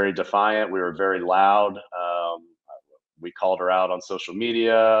were very defiant. We were very loud. We called her out on social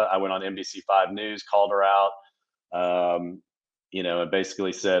media. I went on NBC5 News, called her out. And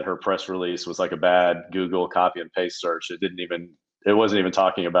basically said her press release was like a bad Google copy and paste search. It wasn't even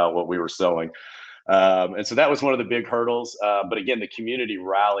talking about what we were selling. And so that was one of the big hurdles. But again, the community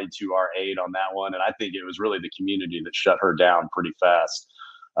rallied to our aid on that one. And I think it was really the community that shut her down pretty fast.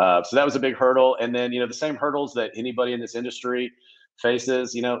 So that was a big hurdle. And then, the same hurdles that anybody in this industry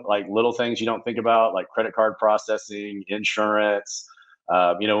faces, like little things you don't think about, like credit card processing, insurance.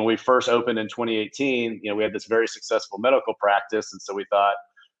 When we first opened in 2018, we had this very successful medical practice. And so we thought,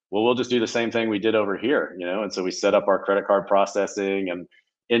 well, we'll just do the same thing we did over here, And so we set up our credit card processing and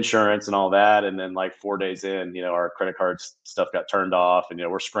insurance and all that. And then like 4 days in, our credit card stuff got turned off and,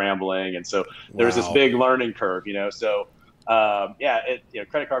 we're scrambling. And so there's this Wow. big learning curve, So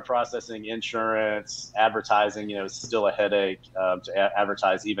credit card processing, insurance, advertising, is still a headache to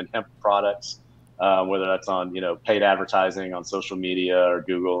advertise even hemp products, whether that's on, paid advertising on social media or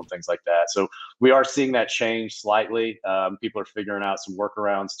Google and things like that. So we are seeing that change slightly. People are figuring out some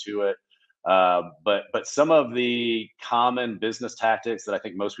workarounds to it. But some of the common business tactics that I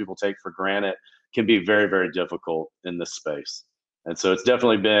think most people take for granted can be very, very difficult in this space. And so it's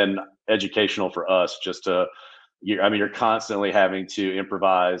definitely been educational for us just to, you're constantly having to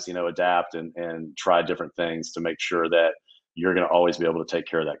improvise, adapt and try different things to make sure that you're going to always be able to take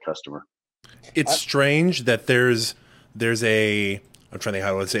care of that customer. It's strange that there's I'm trying to think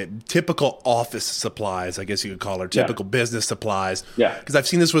how I would say it, typical office supplies, I guess you could call it, typical business supplies. Yeah. Because I've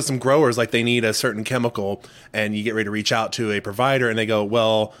seen this with some growers, like they need a certain chemical and you get ready to reach out to a provider and they go,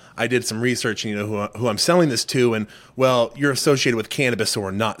 well, I did some research and who I'm selling this to. And well, you're associated with cannabis, so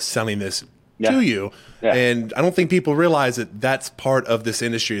we're not selling this to you. Yeah. And I don't think people realize that that's part of this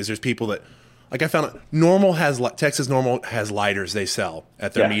industry is there's people that, like I found Texas Normal has lighters they sell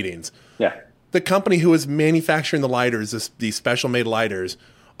at their meetings. Yeah. The company who is manufacturing the lighters, these special made lighters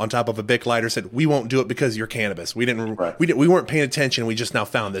on top of a Bic lighter said, we won't do it because you're cannabis. We weren't paying attention. We just now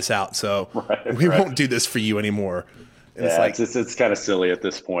found this out. So we won't do this for you anymore. And it's kind of silly at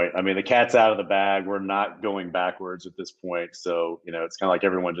this point. I mean, the cat's out of the bag. We're not going backwards at this point. So, it's kind of like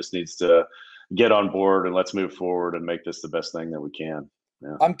everyone just needs to get on board and let's move forward and make this the best thing that we can.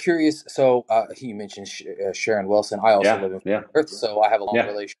 Yeah. I'm curious. So you mentioned Sharon Wilson. I also live in Fort Worth, so I have a long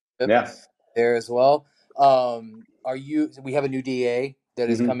relationship there as well. We have a new DA that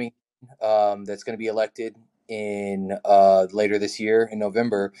is coming, that's going to be elected in later this year in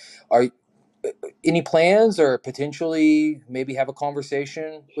November. Are any plans or potentially maybe have a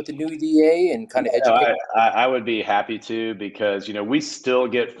conversation with the new DA and kind of educate? I would be happy to, because, we still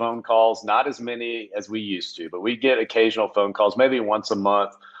get phone calls, not as many as we used to, but we get occasional phone calls, maybe once a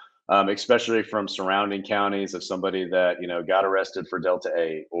month, especially from surrounding counties of somebody that, got arrested for Delta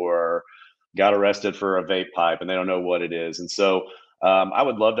 8 or got arrested for a vape pipe and they don't know what it is. And so I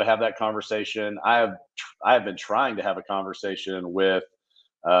would love to have that conversation. I have been trying to have a conversation with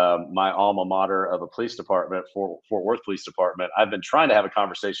my alma mater of a police department, Fort Worth Police Department. I've been trying to have a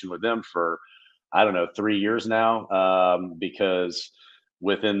conversation with them for, 3 years now, because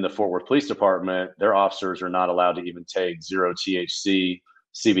within the Fort Worth Police Department, their officers are not allowed to even take 0 THC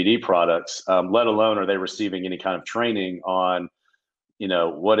CBD products, let alone are they receiving any kind of training on,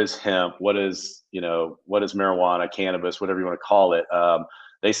 what is hemp, what is marijuana, cannabis, whatever you want to call it.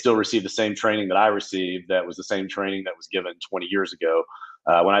 They still receive the same training that I received. That was the same training that was given 20 years ago.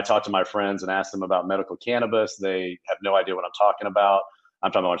 When I talk to my friends and ask them about medical cannabis, they have no idea what I'm talking about.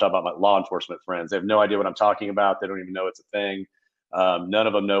 I'm talking about my law enforcement friends. They have no idea what I'm talking about. They don't even know it's a thing. None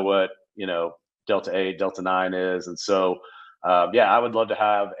of them know what, Delta 8, Delta 9 is. And so, I would love to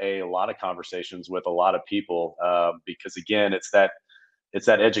have a lot of conversations with a lot of people, because again, it's that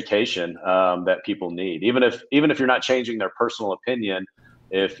education that people need. Even if you're not changing their personal opinion,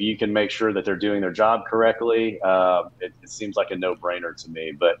 if you can make sure that they're doing their job correctly, it seems like a no-brainer to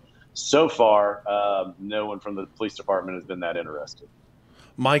me. But so far, no one from the police department has been that interested.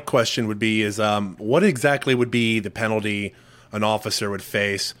 My question would be what exactly would be the penalty an officer would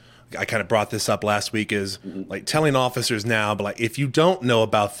face? I kind of brought this up last week, is like telling officers now, but like, if you don't know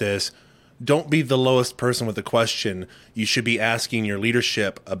about this, don't be the lowest person with the question. You should be asking your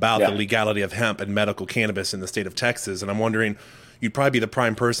leadership about the legality of hemp and medical cannabis in the state of Texas. And I'm wondering, you'd probably be the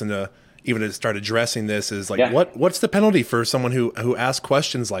prime person to even to start addressing this, is like, what's the penalty for someone who asks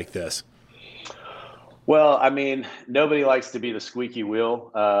questions like this? Well, I mean, nobody likes to be the squeaky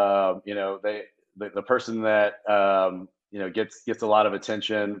wheel. The person that, gets a lot of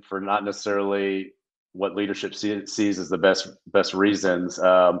attention for not necessarily what leadership sees as the best reasons.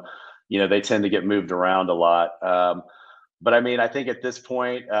 They tend to get moved around a lot. But I mean, I think at this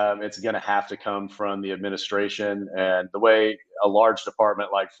point, it's going to have to come from the administration, and the way a large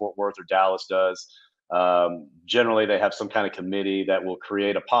department like Fort Worth or Dallas does. Generally, they have some kind of committee that will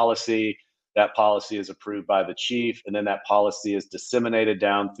create a policy. That policy is approved by the chief, and then that policy is disseminated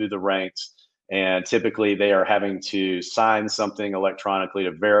down through the ranks. And typically, they are having to sign something electronically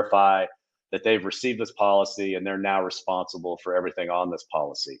to verify that they've received this policy, and they're now responsible for everything on this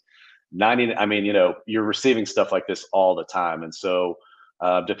policy. You're receiving stuff like this all the time. And so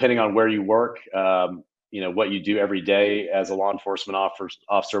depending on where you work, what you do every day as a law enforcement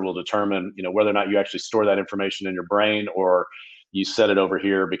officer will determine, whether or not you actually store that information in your brain or you set it over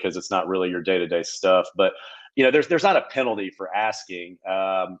here because it's not really your day-to-day stuff. But, there's not a penalty for asking.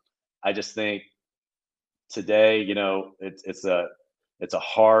 I just think today, it's a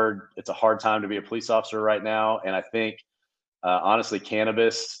hard time to be a police officer right now. And I think, honestly,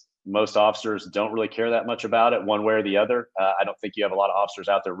 cannabis, most officers don't really care that much about it one way or the other. I don't think you have a lot of officers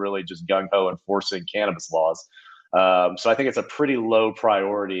out there really just gung-ho enforcing cannabis laws. So I think it's a pretty low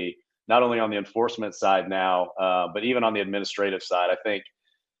priority, not only on the enforcement side now, but even on the administrative side.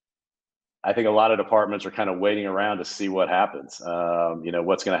 I think a lot of departments are kind of waiting around to see what happens.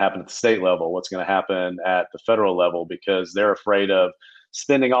 What's going to happen at the state level, what's going to happen at the federal level, because they're afraid of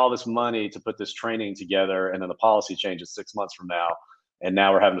spending all this money to put this training together, and then the policy changes 6 months from now, and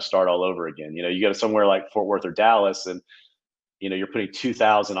now we're having to start all over again. You go to somewhere like Fort Worth or Dallas, and you're putting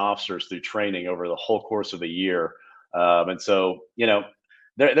 2,000 officers through training over the whole course of a year, and so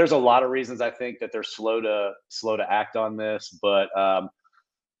there's a lot of reasons I think that they're slow to act on this, but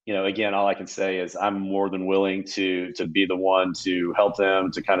again, all I can say is I'm more than willing to be the one to help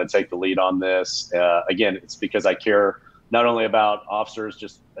them to kind of take the lead on this. Again, it's because I care not only about officers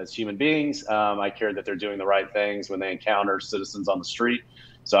just as human beings. I care that they're doing the right things when they encounter citizens on the street.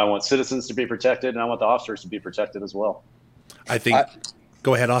 So I want citizens to be protected, and I want the officers to be protected as well. I think.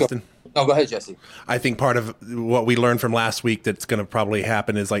 Go ahead, Austin. Go ahead, Jesse. I think part of what we learned from last week that's going to probably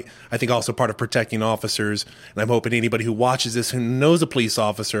happen is I think also part of protecting officers, and I'm hoping anybody who watches this who knows a police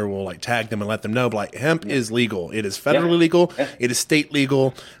officer will tag them and let them know, hemp is legal. It is federally legal. It is state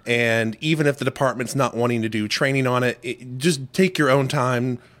legal. And even if the department's not wanting to do training on it, just take your own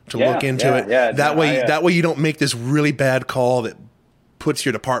time to look into it. That way you don't make this really bad call that puts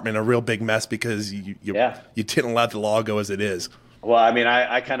your department in a real big mess because you didn't let the law go as it is. Well, I mean,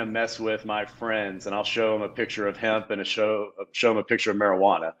 I kind of mess with my friends, and I'll show them a picture of hemp and show them a picture of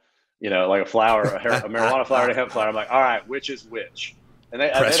marijuana, like a flower, a marijuana flower and a hemp flower. I'm like, all right, which is which? And they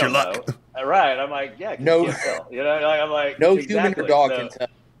don't know. Right. I'm like, yeah, no, you can't tell. I'm like, no exactly. Human or dog can tell.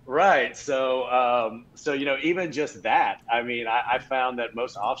 Right. So, even just that, I mean, I found that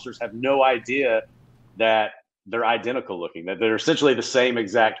most officers have no idea that they're identical looking, that they're essentially the same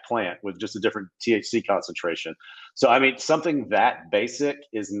exact plant with just a different THC concentration. So, I mean, something that basic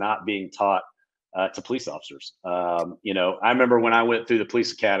is not being taught to police officers. I remember when I went through the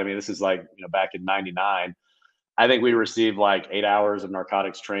police academy, this is back in '99, I think we received 8 hours of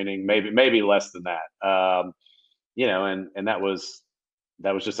narcotics training, maybe less than that. And that was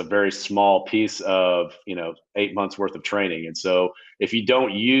just a very small piece of, 8 months worth of training. And so if you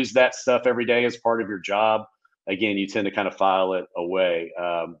don't use that stuff every day as part of your job, again, you tend to kind of file it away.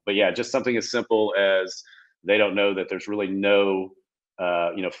 But yeah, just something as simple as they don't know that there's really no,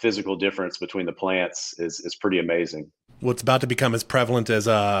 physical difference between the plants is pretty amazing. Well, it's about to become as prevalent as,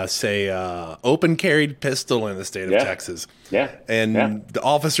 open carried pistol in the state of Texas. Yeah. And the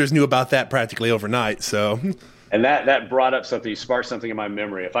officers knew about that practically overnight. So. And that brought up something, you sparked something in my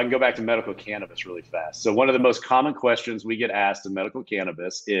memory. If I can go back to medical cannabis really fast. So one of the most common questions we get asked in medical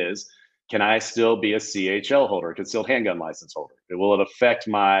cannabis is, can I still be a CHL holder, concealed handgun license holder? Will it affect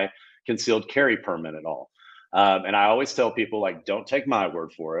my concealed carry permit at all? And I always tell people, don't take my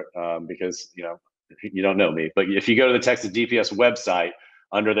word for it, because, you don't know me. But if you go to the Texas DPS website,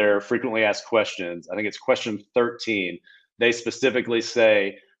 under their frequently asked questions, I think it's question 13, they specifically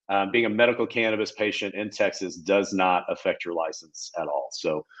say, being a medical cannabis patient in Texas does not affect your license at all.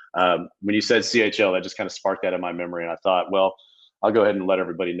 So when you said CHL, that just kind of sparked that in my memory. And I thought, well, I'll go ahead and let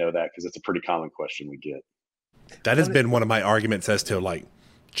everybody know that because it's a pretty common question we get. That has been one of my arguments as to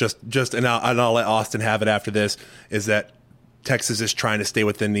and I'll let Austin have it after this, is that Texas is trying to stay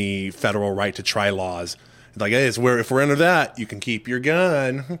within the federal right to try laws. Hey, if we're under that, you can keep your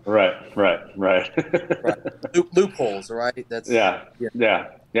gun. Right. Loopholes, right? That's exactly.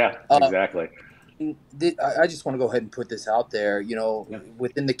 I just want to go ahead and put this out there.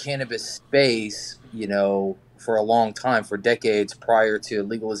 Within the cannabis space, for a long time, for decades prior to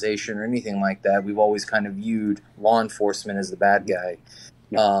legalization or anything like that, we've always kind of viewed law enforcement as the bad guy.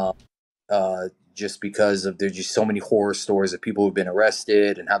 Just because there's just so many horror stories of people who've been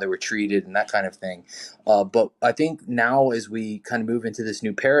arrested and how they were treated and that kind of thing. But I think now, as we kind of move into this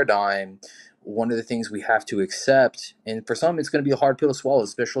new paradigm, one of the things we have to accept, and for some it's going to be a hard pill to swallow,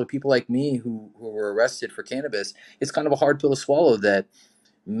 especially people like me who were arrested for cannabis, it's kind of a hard pill to swallow that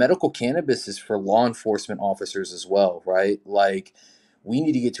medical cannabis is for law enforcement officers as well, right? We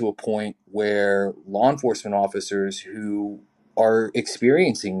need to get to a point where law enforcement officers who are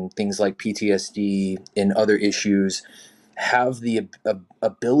experiencing things like PTSD and other issues have the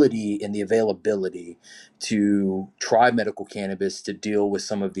ability and the availability to try medical cannabis to deal with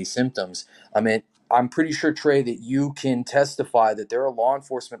some of these symptoms. I mean, I'm pretty sure, Trey, that you can testify that there are law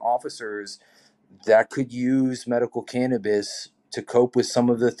enforcement officers that could use medical cannabis to cope with some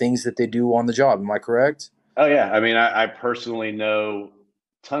of the things that they do on the job. Am I correct? Oh yeah. I mean, I personally know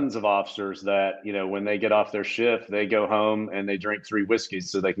tons of officers that, when they get off their shift, they go home and they drink 3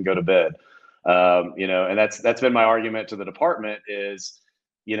 whiskeys so they can go to bed. And that's been my argument to the department is,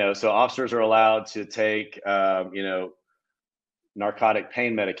 so officers are allowed to take, narcotic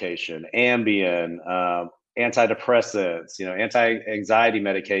pain medication, Ambien, antidepressants, anti-anxiety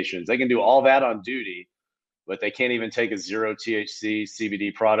medications. They can do all that on duty, but they can't even take a 0 THC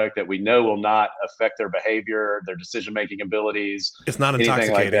CBD product that we know will not affect their behavior, their decision-making abilities. It's not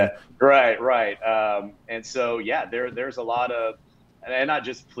intoxicating. Like that. Right. And so, there's a lot of, and not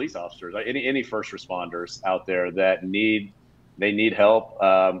just police officers, like any first responders out there that need help.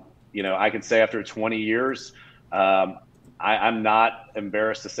 I can say after 20 years, I'm not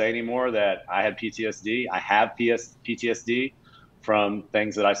embarrassed to say anymore that I had PTSD. I have PTSD from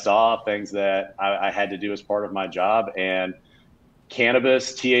things that I saw, things that I had to do as part of my job. And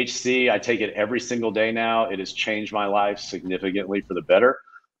cannabis, THC, I take it every single day now. It has changed my life significantly for the better.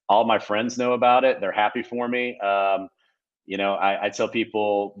 All my friends know about it. They're happy for me. I tell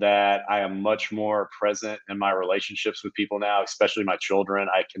people that I am much more present in my relationships with people now, especially my children.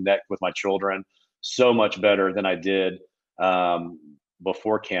 I connect with my children so much better than I did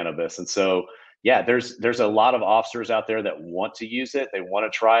before cannabis. And so, there's a lot of officers out there that want to use it. They want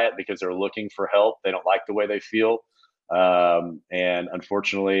to try it because they're looking for help. They don't like the way they feel. And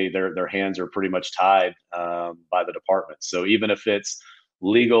unfortunately, their hands are pretty much tied by the department. So even if it's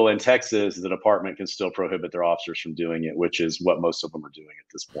legal in Texas, the department can still prohibit their officers from doing it, which is what most of them are doing at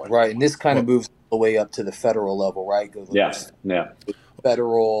this point. Right. And this kind of moves all the way up to the federal level, right?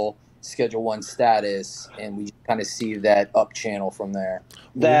 Federal Schedule 1 status, and we kind of see that up channel from there.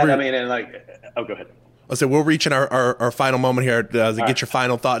 Go ahead. So we're reaching our final moment here to get your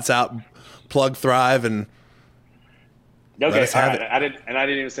final thoughts out, plug Thrive, and okay. All right. I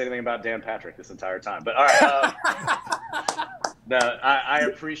didn't even say anything about Dan Patrick this entire time, but all right. I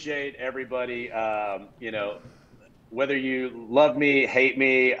appreciate everybody. Whether you love me, hate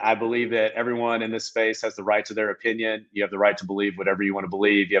me, I believe that everyone in this space has the right to their opinion. You have the right to believe whatever you want to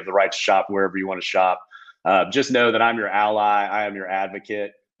believe. You have the right to shop wherever you want to shop. Just know that I'm your ally. I am your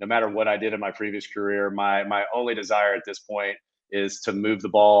advocate. No matter what I did in my previous career, my only desire at this point is to move the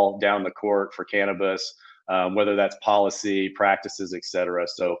ball down the court for cannabis, whether that's policy, practices, et cetera.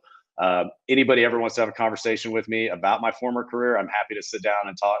 So anybody ever wants to have a conversation with me about my former career, I'm happy to sit down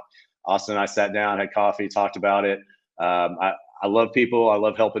and talk. Austin and I sat down, had coffee, talked about it. I love people. I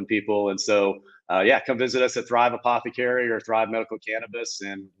love helping people. And so, come visit us at Thrive Apothecary or Thrive Medical Cannabis,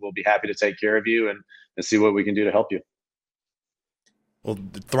 and we'll be happy to take care of you and see what we can do to help you. Well,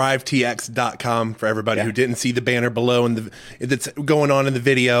 thrivetx.com for everybody who didn't see the banner below and that's going on in the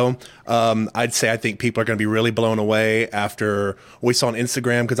video. I think people are going to be really blown away after what we saw on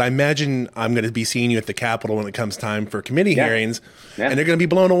Instagram, because I imagine I'm going to be seeing you at the Capitol when it comes time for committee hearings, and they're going to be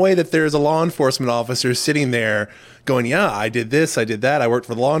blown away that there's a law enforcement officer sitting there going, I did this, I did that, I worked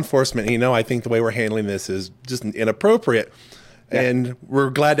for law enforcement. And, I think the way we're handling this is just inappropriate. And we're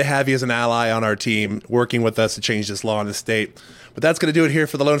glad to have you as an ally on our team, working with us to change this law in the state. But that's going to do it here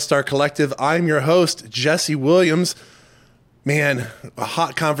for the Lone Star Collective. I'm your host, Jesse Williams. Man,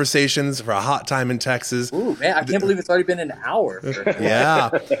 hot conversations for a hot time in Texas. Ooh, man, I can't believe it's already been an hour.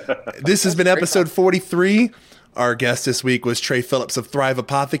 This has been episode 43. Our guest this week was Trey Phillips of Thrive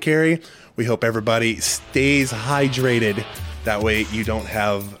Apothecary. We hope everybody stays hydrated. That way you don't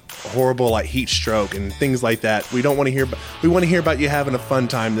have horrible heat stroke and things like that. We want to hear about you having a fun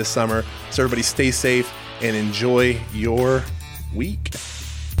time this summer. So everybody stay safe and enjoy your week.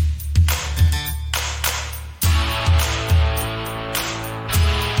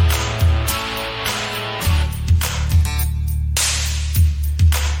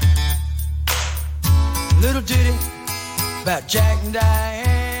 Little ditty about Jack and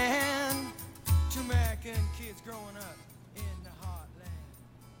Diane, two American kids growing up.